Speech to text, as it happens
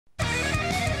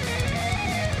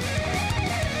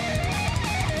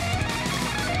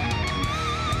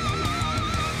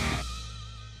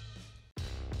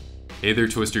Hey there,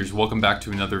 Twisters. Welcome back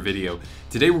to another video.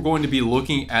 Today we're going to be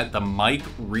looking at the Mike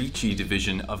Ricci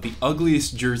division of the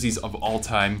ugliest jerseys of all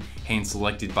time, hand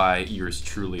selected by yours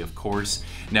truly, of course.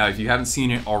 Now, if you haven't seen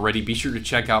it already, be sure to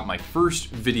check out my first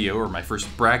video, or my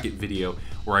first bracket video,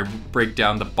 where I break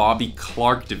down the Bobby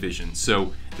Clark division.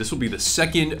 So this will be the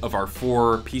second of our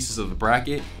 4 pieces of the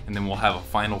bracket, and then we'll have a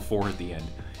final 4 at the end.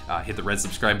 Hit the red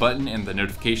subscribe button and the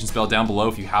notifications bell down below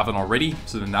if you haven't already,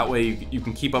 so then that way you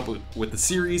can keep up with the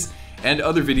series and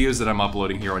other videos that I'm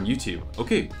uploading here on YouTube.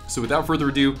 Okay, so without further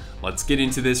ado, let's get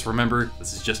into this. Remember,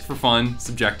 this is just for fun,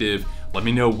 subjective. Let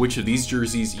me know which of these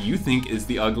jerseys you think is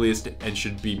the ugliest and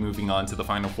should be moving on to the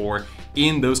final 4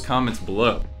 in those comments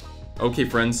below. Okay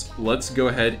friends, let's go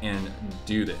ahead and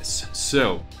do this.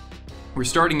 So, we're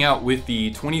starting out with the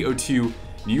 2002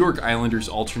 New York Islanders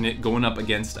alternate going up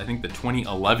against, I think, the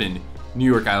 2011 New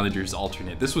York Islanders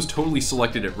alternate. This was totally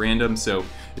selected at random, so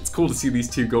it's cool to see these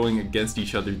two going against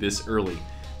each other this early.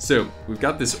 So we've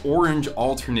got this orange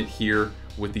alternate here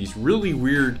with these really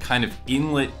weird kind of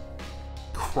inlet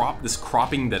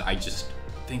cropping that I just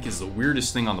think is the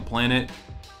weirdest thing on the planet.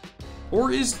 Or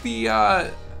is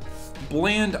the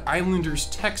bland Islanders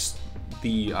text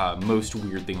the most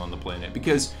weird thing on the planet?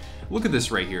 Because look at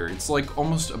this right here. It's like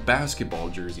almost a basketball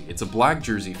jersey. It's a black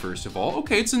jersey, first of all.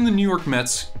 Okay, it's in the New York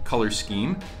Mets color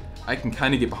scheme. I can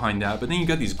kind of get behind that. But then you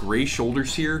got these gray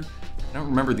shoulders here. I don't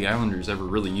remember the Islanders ever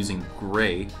really using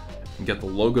gray. You got the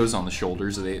logos on the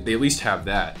shoulders. They at least have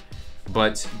that.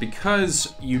 But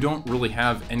because you don't really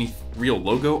have any real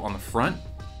logo on the front,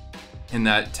 and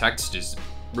that text is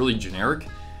really generic,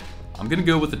 I'm going to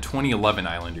go with the 2011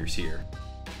 Islanders here.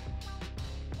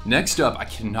 Next up, I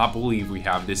cannot believe we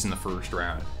have this in the first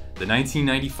round. The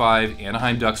 1995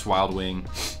 Anaheim Ducks Wild Wing,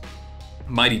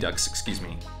 Mighty Ducks, excuse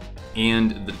me,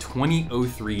 and the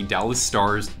 2003 Dallas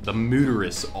Stars, the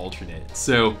Mooterus alternate.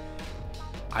 So,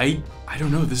 I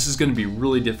don't know, this is going to be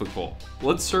really difficult.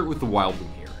 Let's start with the Wild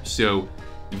Wing here. So,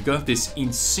 you've got this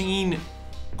insane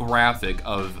graphic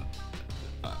of,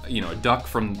 a duck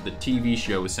from the TV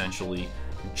show, essentially,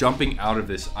 jumping out of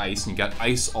this ice, and you got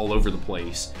ice all over the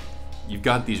place. You've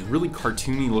got these really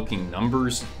cartoony looking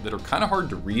numbers that are kind of hard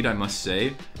to read, I must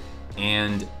say.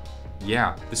 And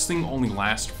yeah, this thing only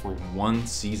lasts for 1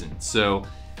 season. So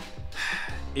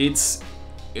it's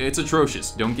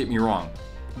atrocious, don't get me wrong.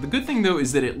 The good thing though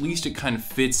is that at least it kind of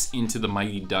fits into the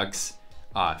Mighty Ducks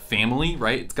family,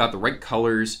 right? It's got the right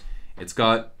colors. It's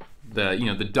got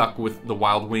the duck with the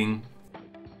wild wing.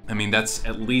 I mean, that's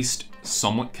at least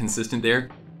somewhat consistent there.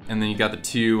 And then you got the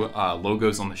 2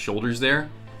 logos on the shoulders there.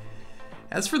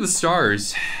 As for the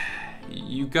Stars,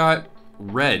 you got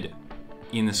red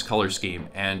in this color scheme,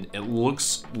 and it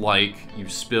looks like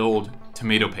you've spilled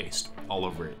tomato paste all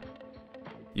over it.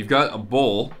 You've got a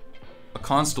bull, a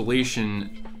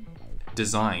constellation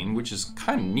design, which is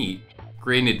kind of neat.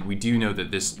 Granted, we do know that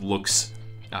this looks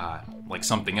like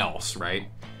something else, right?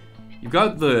 You've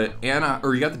got the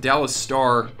you got the Dallas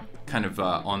Star kind of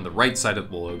on the right side of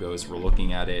the logo as we're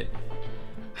looking at it.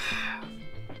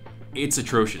 It's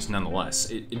atrocious nonetheless.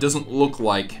 It doesn't look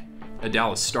like a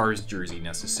Dallas Stars jersey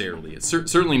necessarily. It's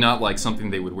certainly not like something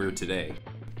they would wear today.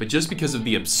 But just because of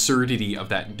the absurdity of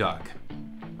that duck,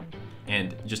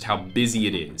 and just how busy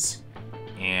it is,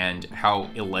 and how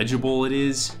illegible it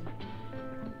is,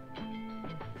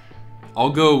 I'll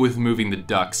go with moving the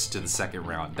Ducks to the second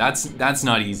round. That's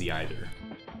not easy either.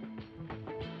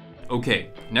 Okay,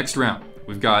 next round.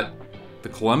 We've got the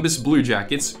Columbus Blue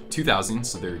Jackets, 2000,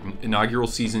 so their inaugural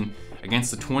season, against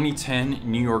the 2010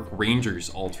 New York Rangers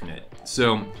alternate.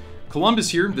 So, Columbus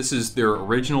here, this is their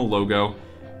original logo.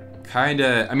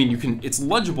 It's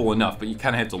legible enough, but you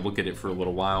kind of have to look at it for a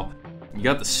little while. You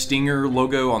got the Stinger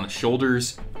logo on the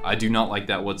shoulders. I do not like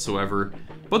that whatsoever,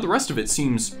 but the rest of it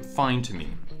seems fine to me.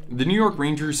 The New York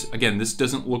Rangers, again, this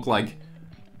doesn't look like,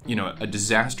 a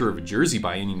disaster of a jersey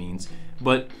by any means,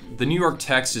 but the New York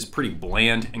text is pretty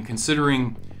bland, and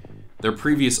considering their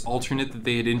previous alternate that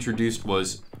they had introduced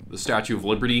was the Statue of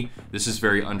Liberty, this is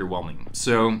very underwhelming.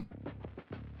 So,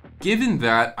 given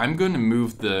that, I'm going to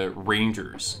move the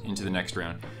Rangers into the next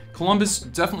round. Columbus,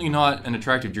 definitely not an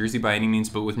attractive jersey by any means,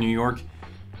 but with New York,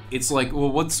 it's like,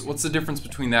 well, what's the difference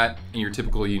between that and your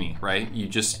typical uni, right? You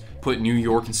just put New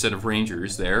York instead of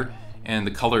Rangers there, and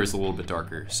the color is a little bit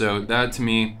darker. So that, to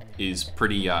me, is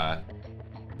pretty,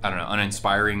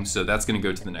 uninspiring, so that's going to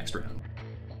go to the next round.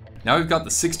 Now we've got the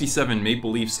 67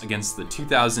 Maple Leafs against the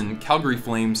 2000 Calgary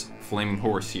Flames Flaming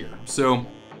Horse here. So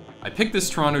I picked this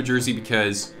Toronto jersey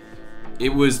because it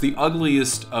was the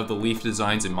ugliest of the Leaf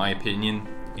designs in my opinion,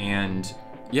 and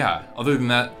yeah, other than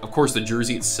that, of course the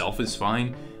jersey itself is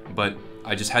fine, but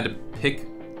I just had to pick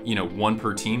you know, one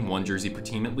per team, one jersey per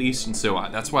team at least. And so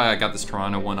that's why I got this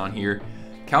Toronto one on here.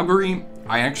 Calgary,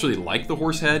 I actually like the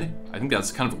horse head. I think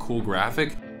that's kind of a cool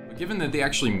graphic. But given that they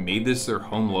actually made this their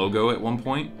home logo at one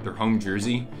point, their home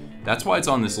jersey, that's why it's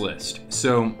on this list.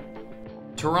 So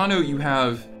Toronto, you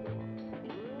have,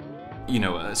 you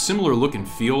know, a similar look and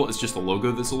feel. It's just the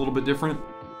logo that's a little bit different.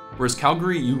 Whereas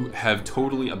Calgary, you have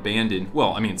totally abandoned,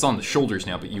 well, I mean, it's on the shoulders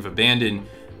now, but you've abandoned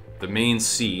the main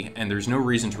C, and there's no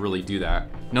reason to really do that.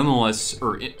 Nonetheless,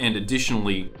 and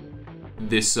additionally,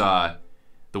 this, the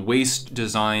waist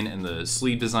design and the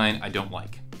sleeve design, I don't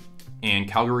like. And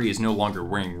Calgary is no longer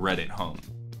wearing red at home.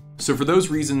 So for those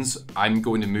reasons, I'm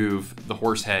going to move the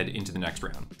horse head into the next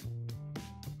round.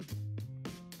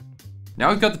 Now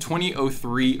we've got the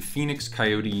 2003 Phoenix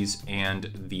Coyotes and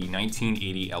the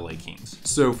 1980 LA Kings.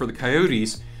 So for the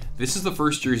Coyotes, this is the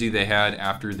first jersey they had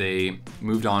after they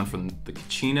moved on from the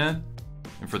Kachina.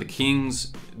 And for the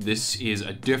Kings, this is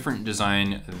a different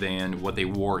design than what they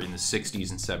wore in the 60s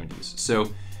and 70s.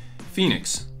 So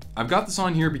Phoenix, I've got this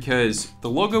on here because the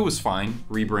logo was fine,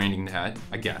 rebranding that,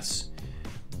 I guess.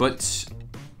 But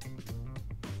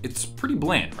it's pretty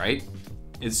bland, right?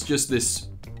 It's just this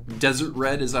desert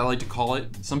red, as I like to call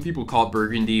it. Some people call it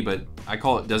burgundy, but I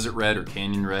call it desert red or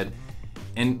canyon red.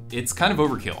 And it's kind of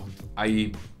overkill.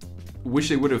 I wish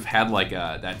they would have had like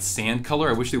that sand color.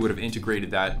 I wish they would have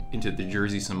integrated that into the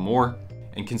jersey some more.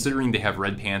 And considering they have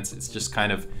red pants, it's just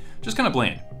kind of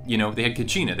bland. You know, they had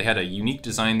Kachina, they had a unique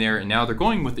design there, and now they're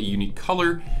going with a unique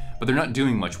color, but they're not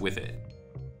doing much with it.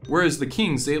 Whereas the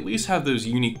Kings, they at least have those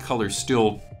unique colors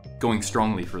still going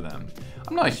strongly for them.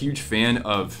 I'm not a huge fan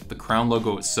of the crown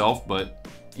logo itself, but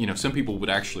you know, some people would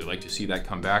actually like to see that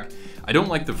come back. I don't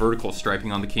like the vertical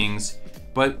striping on the Kings,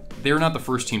 but they're not the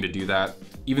first team to do that,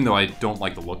 even though I don't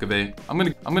like the look of it. I'm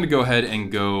gonna go ahead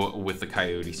and go with the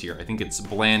Coyotes here. I think it's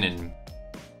bland and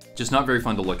just not very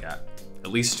fun to look at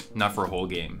least not for a whole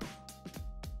game.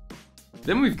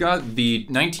 Then we've got the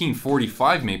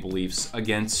 1945 Maple Leafs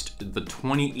against the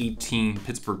 2018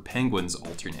 Pittsburgh Penguins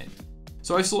alternate.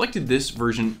 So I selected this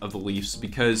version of the Leafs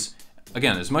because,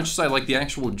 again, as much as I like the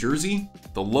actual jersey,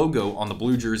 the logo on the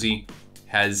blue jersey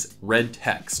has red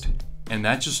text, and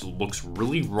that just looks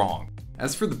really wrong.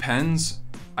 As for the Pens,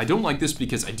 I don't like this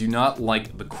because I do not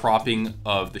like the cropping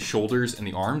of the shoulders and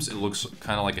the arms. It looks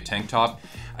kind of like a tank top.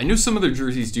 I know some of their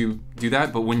jerseys do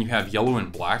that, but when you have yellow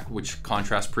and black, which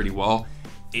contrast pretty well,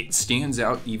 it stands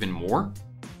out even more.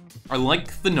 I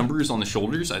like the numbers on the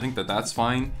shoulders. I think that that's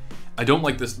fine. I don't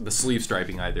like the sleeve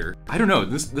striping either. I don't know,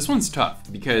 this one's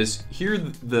tough because here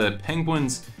the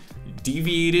Penguins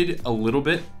deviated a little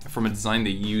bit from a design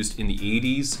they used in the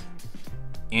 80s,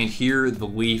 and here the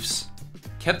Leafs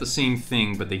kept the same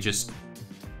thing, but they just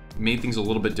made things a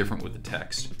little bit different with the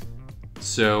text.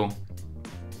 So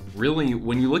really,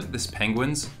 when you look at this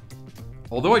Penguins,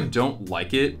 although I don't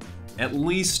like it, at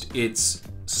least it's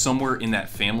somewhere in that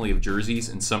family of jerseys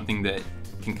and something that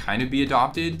can kind of be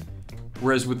adopted.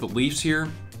 Whereas with the Leafs here,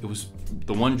 it was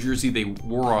the one jersey they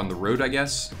wore on the road, I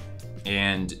guess,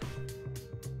 and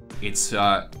it's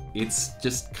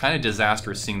just kind of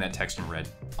disastrous seeing that text in red.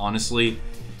 Honestly,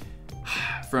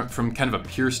 from kind of a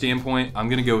pure standpoint, I'm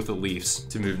gonna go with the Leafs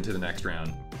to move into the next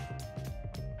round.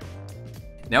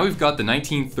 Now we've got the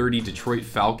 1930 Detroit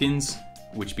Falcons,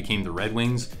 which became the Red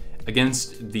Wings,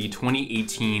 against the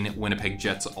 2018 Winnipeg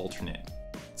Jets alternate.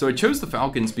 So I chose the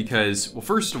Falcons because, well,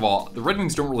 first of all, the Red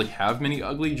Wings don't really have many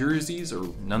ugly jerseys,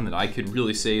 or none that I could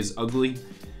really say is ugly.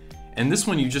 And this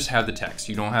one, you just have the text.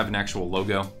 You don't have an actual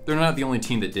logo. They're not the only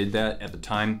team that did that at the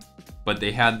time, but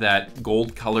they had that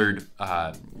gold-colored,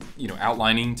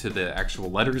 outlining to the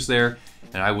actual letters there,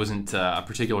 and I wasn't a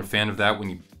particular fan of that when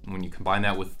you combine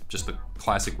that with just the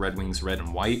classic Red Wings red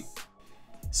and white.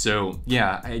 So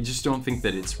yeah, I just don't think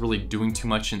that it's really doing too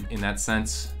much in that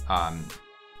sense.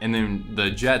 And then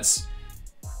the Jets,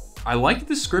 I like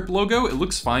the script logo, it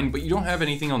looks fine, but you don't have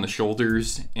anything on the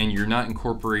shoulders, and you're not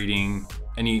incorporating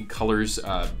any colors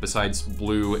besides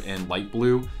blue and light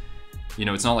blue. You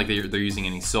know, it's not like they're using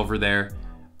any silver there.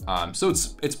 So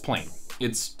it's plain.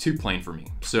 It's too plain for me.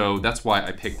 So that's why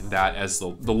I picked that as the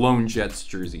lone Jets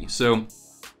jersey. So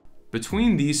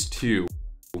between these two,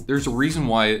 there's a reason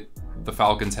why the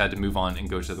Falcons had to move on and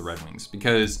go to the Red Wings,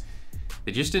 because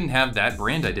they just didn't have that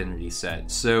brand identity set.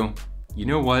 So, you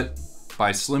know what? By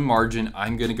a slim margin,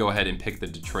 I'm gonna go ahead and pick the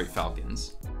Detroit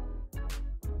Falcons.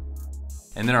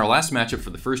 And then our last matchup for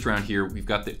the first round here, we've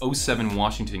got the 07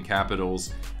 Washington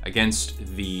Capitals against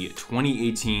the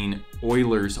 2018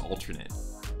 Oilers alternate.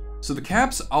 So the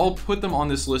Caps, I'll put them on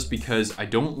this list because I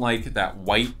don't like that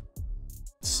white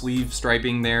sleeve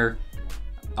striping there.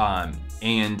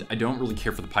 And I don't really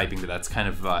care for the piping, but that's kind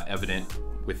of evident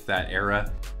with that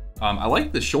era. I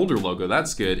like the shoulder logo,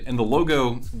 that's good. And the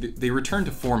logo, they returned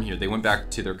to form here. They went back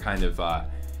to their kind of,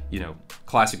 you know,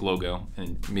 classic logo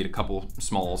and made a couple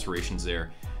small alterations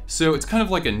there. So it's kind of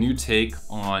like a new take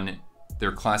on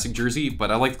their classic jersey,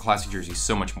 but I like the classic jersey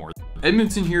so much more.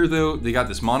 Edmonton here though, they got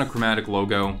this monochromatic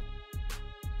logo,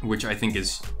 which I think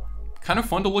is kind of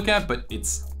fun to look at, but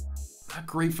it's not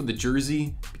great for the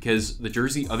jersey because the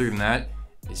jersey, other than that,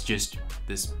 is just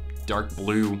this dark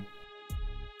blue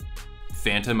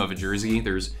phantom of a jersey.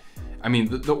 I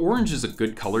mean, the orange is a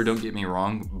good color, don't get me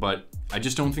wrong, but I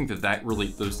just don't think that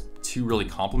those two really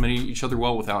complement each other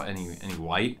well without any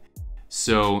white.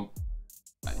 So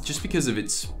just because of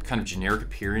its kind of generic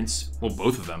appearance, well,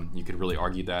 both of them, you could really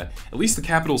argue that. At least the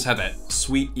Capitals have that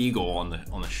sweet eagle on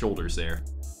the shoulders there.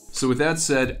 So with that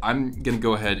said, I'm gonna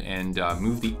go ahead and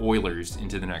move the Oilers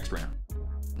into the next round.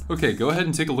 Okay, go ahead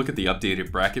and take a look at the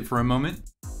updated bracket for a moment.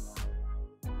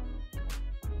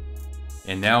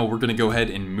 And now we're gonna go ahead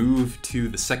and move to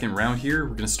the second round here.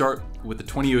 We're gonna start with the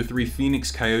 2003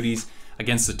 Phoenix Coyotes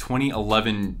against the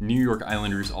 2011 New York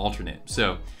Islanders alternate.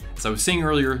 So, as I was saying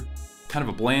earlier, kind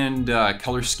of a bland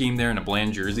color scheme there and a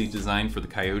bland jersey design for the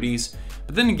Coyotes.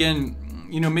 But then again,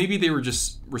 you know, maybe they were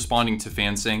just responding to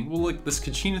fans saying, well, look, this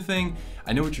Kachina thing,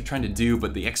 I know what you're trying to do,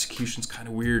 but the execution's kind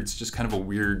of weird. It's just kind of a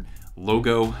weird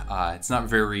logo. It's not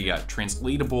very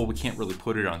translatable. We can't really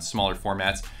put it on smaller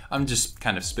formats. I'm just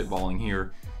kind of spitballing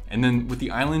here. And then with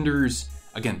the Islanders,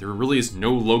 again, there really is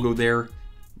no logo there.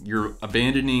 You're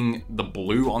abandoning the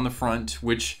blue on the front,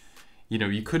 which, you know,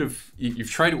 you've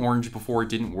tried orange before, it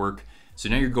didn't work. So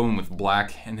now you're going with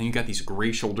black, and then you got these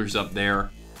gray shoulders up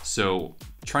there. So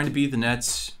trying to be the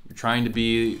Nets, you're trying to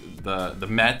be the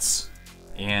Mets,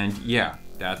 and yeah,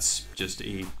 that's just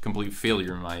a complete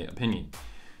failure in my opinion.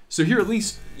 So here at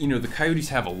least, you know, the Coyotes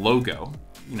have a logo.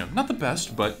 You know, not the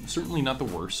best, but certainly not the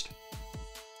worst.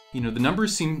 You know, the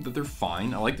numbers seem that they're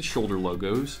fine. I like the shoulder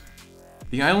logos.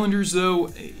 The Islanders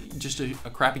though, just a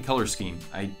crappy color scheme.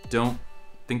 I don't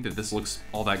think that this looks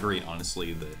all that great,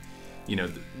 honestly.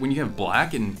 When you have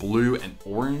black and blue and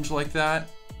orange like that,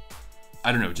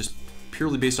 I don't know, just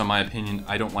purely based on my opinion,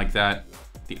 I don't like that.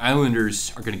 The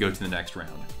Islanders are going to go to the next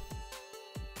round.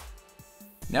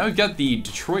 Now we've got the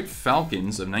Detroit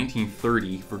Falcons of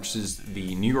 1930 versus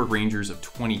the New York Rangers of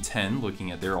 2010,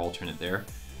 looking at their alternate there.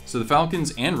 So the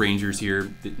Falcons and Rangers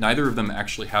here, neither of them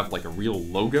actually have like a real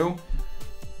logo.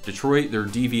 Detroit, they're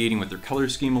deviating with their color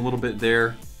scheme a little bit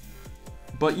there.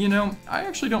 But you know, I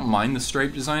actually don't mind the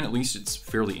stripe design, at least it's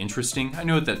fairly interesting. I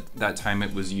know that time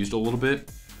it was used a little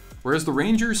bit. Whereas the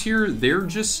Rangers here, they're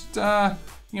just,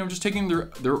 just taking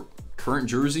their current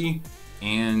jersey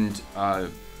and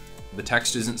the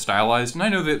text isn't stylized. And I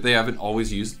know that they haven't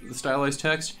always used the stylized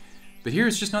text, but here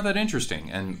it's just not that interesting.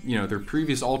 And you know, their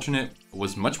previous alternate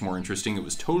was much more interesting. It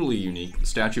was totally unique, the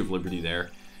Statue of Liberty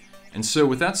there. And so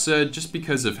with that said, just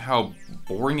because of how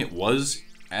boring it was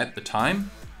at the time,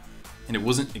 and it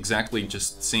wasn't exactly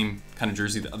just the same kind of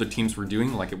jersey that other teams were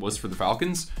doing like it was for the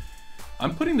Falcons,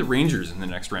 I'm putting the Rangers in the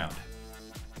next round.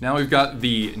 Now we've got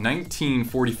the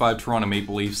 1945 Toronto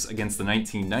Maple Leafs against the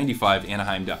 1995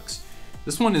 Anaheim Ducks.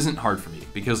 This one isn't hard for me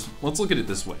because let's look at it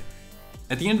this way.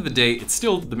 At the end of the day, it's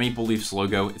still the Maple Leafs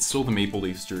logo, it's still the Maple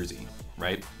Leafs jersey,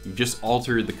 right? You've just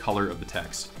altered the color of the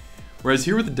text. Whereas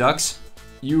here with the Ducks,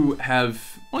 you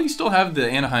still have the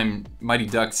Anaheim Mighty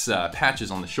Ducks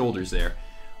patches on the shoulders there,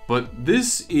 but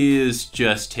this is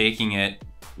just taking it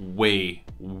way,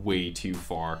 way too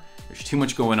far. There's too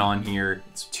much going on here.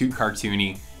 It's too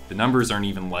cartoony. The numbers aren't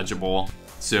even legible.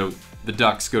 So the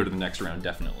Ducks go to the next round,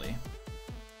 definitely.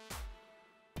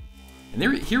 And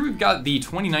here we've got the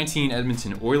 2019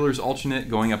 Edmonton Oilers alternate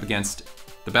going up against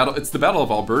the battle. It's the Battle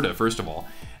of Alberta, first of all.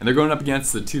 And they're going up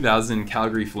against the 2000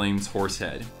 Calgary Flames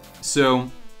Horsehead. So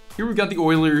here we've got the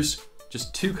Oilers,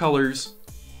 just two colors.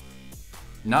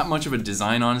 Not much of a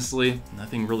design, honestly.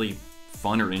 Nothing really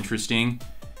fun or interesting.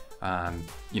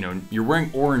 You're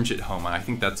wearing orange at home, and I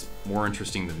think that's more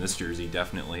interesting than this jersey,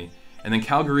 definitely. And then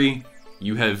Calgary,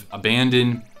 you have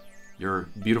abandoned your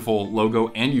beautiful logo,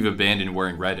 and you've abandoned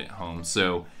wearing red at home.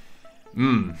 So,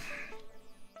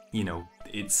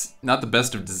 it's not the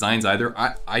best of designs either.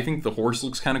 I think the horse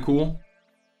looks kind of cool.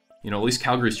 You know, at least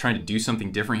Calgary's trying to do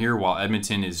something different here, while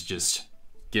Edmonton is just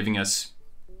giving us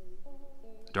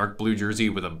a dark blue jersey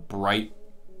with a bright,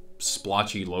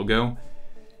 splotchy logo.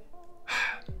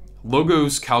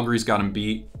 Logos, Calgary's got them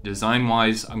beat.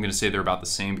 Design-wise, I'm going to say they're about the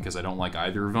same because I don't like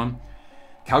either of them.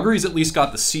 Calgary's at least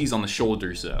got the C's on the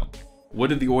shoulders, though. What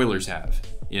did the Oilers have?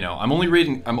 You know, I'm only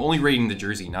rating the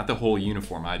jersey, not the whole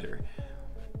uniform either.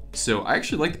 So I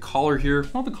actually like the collar here.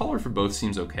 Well, the collar for both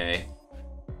seems okay.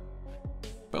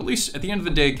 But at least at the end of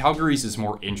the day, Calgary's is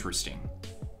more interesting.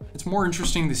 It's more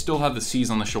interesting. They still have the C's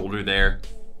on the shoulder there.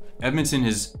 Edmonton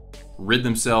has rid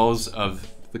themselves of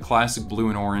the classic blue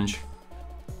and orange.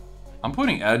 I'm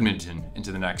putting Edmonton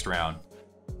into the next round.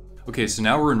 Okay, so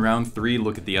now we're in round 3.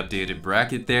 Look at the updated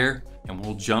bracket there, and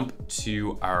we'll jump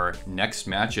to our next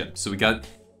matchup. So we got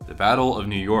the Battle of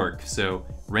New York. So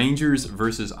Rangers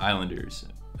versus Islanders,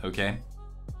 okay?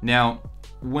 Now,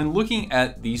 when looking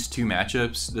at these two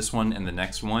matchups, this one and the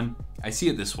next one, I see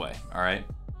it this way, all right?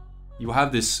 You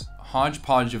have this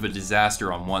hodgepodge of a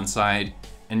disaster on one side,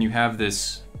 and you have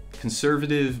this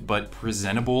conservative but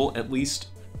presentable, at least,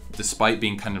 despite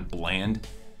being kind of bland,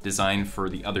 design for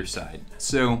the other side.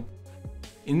 So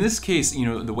in this case, you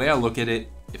know, the way I look at it,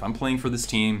 if I'm playing for this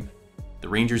team, the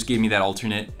Rangers gave me that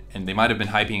alternate, and they might have been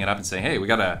hyping it up and saying, hey, we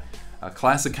got a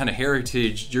classic kind of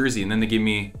heritage jersey, and then they give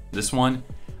me this one.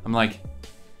 I'm like,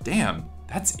 damn,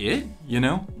 that's it? You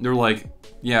know? They're like,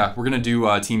 yeah, we're gonna do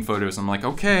team photos. I'm like,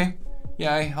 okay,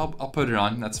 yeah, I'll put it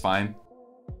on, that's fine.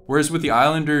 Whereas with the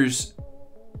Islanders,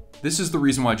 this is the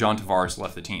reason why John Tavares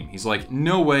left the team. He's like,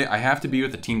 no way, I have to be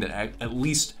with a team that at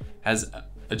least has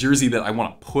a jersey that I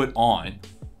want to put on,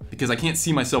 because I can't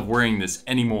see myself wearing this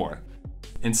anymore.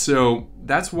 And so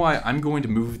that's why I'm going to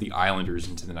move the Islanders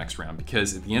into the next round,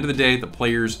 because at the end of the day, the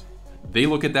players, they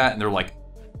look at that and they're like,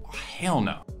 oh, hell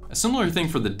no. A similar thing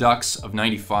for the Ducks of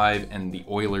 95 and the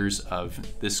Oilers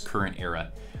of this current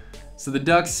era. So the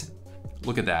Ducks,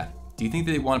 look at that. Do you think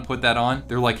they want to put that on?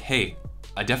 They're like, hey,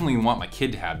 I definitely want my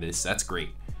kid to have this. That's great.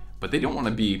 But they don't want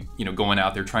to be, you know, going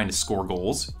out there trying to score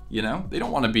goals. You know, they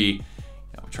don't want to be,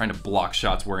 you know, trying to block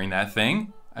shots wearing that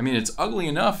thing. I mean, it's ugly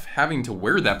enough having to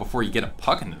wear that before you get a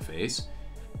puck in the face.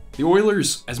 The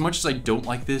Oilers, as much as I don't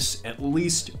like this, at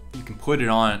least you can put it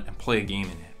on and play a game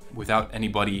in it without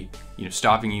anybody, you know,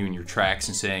 stopping you in your tracks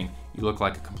and saying you look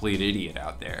like a complete idiot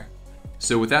out there.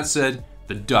 So with that said,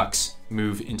 the Ducks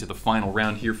move into the final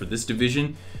round here for this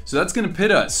division. So that's going to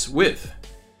pit us with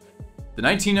the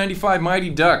 1995 Mighty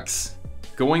Ducks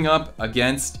going up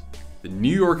against the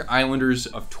New York Islanders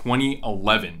of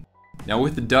 2011. Now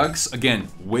with the Ducks, again,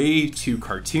 way too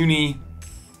cartoony.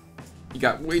 You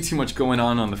got way too much going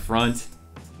on the front.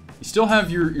 You still have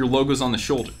your logos on the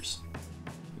shoulders.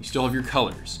 You still have your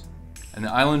colors. And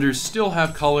the Islanders still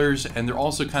have colors, and they're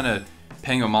also kind of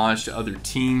paying homage to other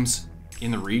teams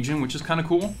in the region, which is kind of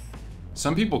cool.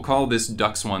 Some people call this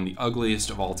Ducks one the ugliest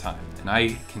of all time, and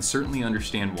I can certainly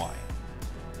understand why.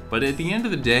 But at the end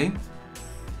of the day,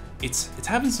 it's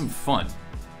having some fun.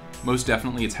 Most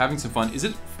definitely, it's having some fun. Is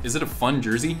it a fun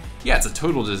jersey? Yeah, it's a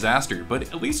total disaster, but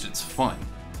at least it's fun.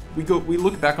 We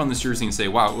look back on this jersey and say,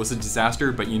 wow, it was a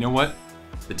disaster, but you know what?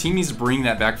 The team needs to bring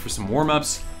that back for some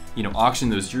warm-ups, you know, auction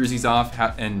those jerseys off,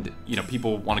 and, you know,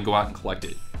 people want to go out and collect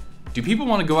it. Do people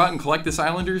want to go out and collect this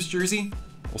Islanders jersey?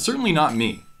 Well, certainly not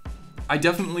me. I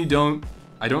definitely don't.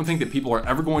 I don't think that people are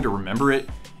ever going to remember it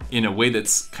in a way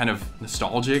that's kind of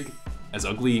nostalgic, as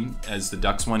ugly as the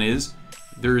Ducks one is.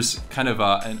 There's kind of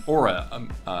an aura,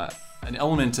 an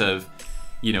element of,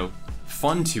 you know,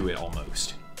 fun to it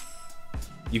almost.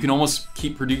 You can almost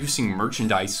keep producing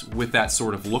merchandise with that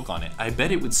sort of look on it. I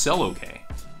bet it would sell okay.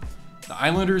 The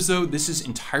Islanders, though, this is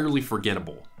entirely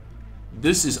forgettable.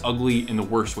 This is ugly in the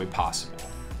worst way possible.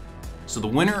 So the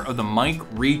winner of the Mike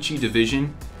Ricci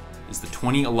division is the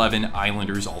 2011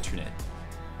 Islanders alternate.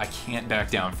 I can't back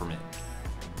down from it.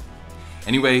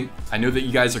 Anyway, I know that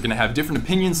you guys are going to have different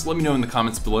opinions. Let me know in the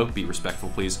comments below. Be respectful,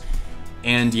 please.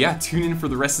 And yeah, tune in for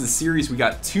the rest of the series. We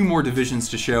got 2 more divisions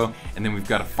to show, and then we've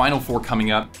got a Final Four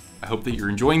coming up. I hope that you're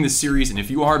enjoying this series, and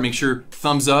if you are, make sure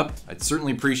thumbs up. I'd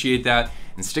certainly appreciate that.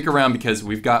 And stick around because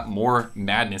we've got more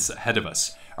madness ahead of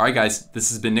us. All right, guys, this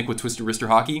has been Nick with Twisted Wrister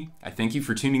Hockey. I thank you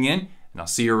for tuning in, and I'll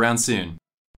see you around soon.